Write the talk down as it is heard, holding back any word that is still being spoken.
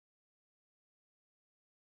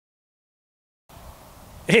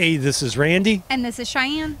Hey, this is Randy. And this is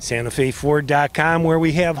Cheyenne. SantaFeFord.com, where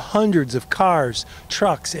we have hundreds of cars,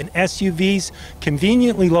 trucks, and SUVs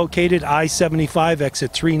conveniently located I-75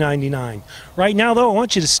 exit 399. Right now, though, I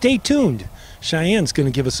want you to stay tuned. Cheyenne's going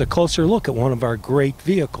to give us a closer look at one of our great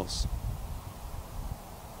vehicles.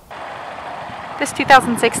 This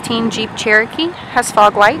 2016 Jeep Cherokee has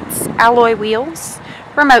fog lights, alloy wheels,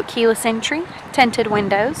 remote keyless entry, tinted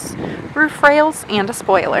windows, roof rails, and a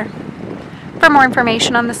spoiler. For more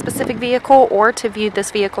information on this specific vehicle or to view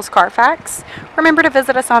this vehicle's Carfax, remember to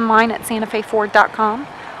visit us online at SantaFeFord.com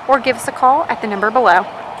or give us a call at the number below.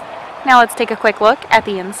 Now let's take a quick look at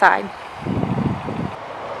the inside.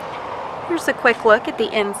 Here's a quick look at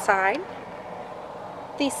the inside.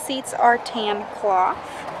 These seats are tan cloth.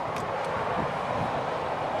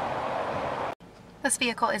 This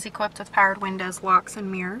vehicle is equipped with powered windows, locks,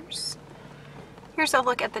 and mirrors. Here's a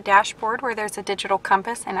look at the dashboard where there's a digital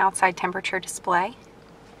compass and outside temperature display.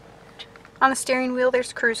 On the steering wheel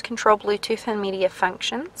there's cruise control, Bluetooth, and media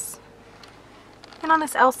functions. And on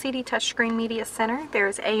this LCD touchscreen media center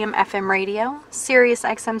there's AM/FM radio, Sirius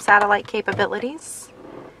XM satellite capabilities,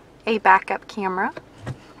 a backup camera,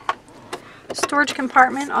 storage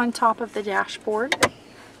compartment on top of the dashboard,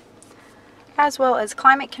 as well as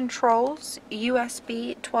climate controls,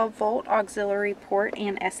 USB 12-volt auxiliary port,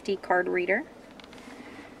 and SD card reader.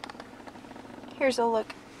 Here's a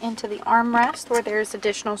look into the armrest where there's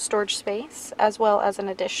additional storage space as well as an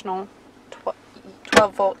additional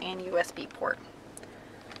 12-volt and USB port.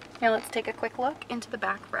 Now let's take a quick look into the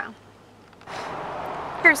back row.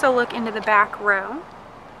 Here's a look into the back row.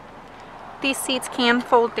 These seats can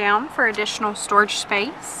fold down for additional storage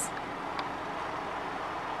space.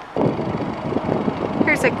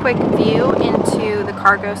 Here's a quick view into the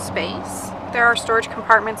cargo space. There are storage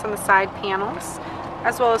compartments on the side panels,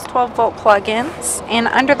 as well as 12-volt plug-ins, and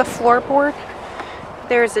under the floorboard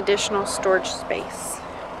there is additional storage space.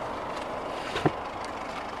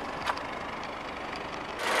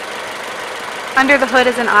 Under the hood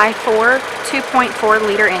is an i4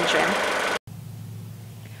 2.4-liter engine.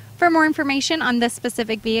 For more information on this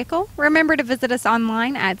specific vehicle, remember to visit us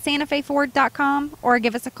online at SantaFeFord.com or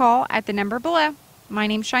give us a call at the number below. My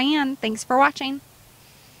name's Cheyenne. Thanks for watching.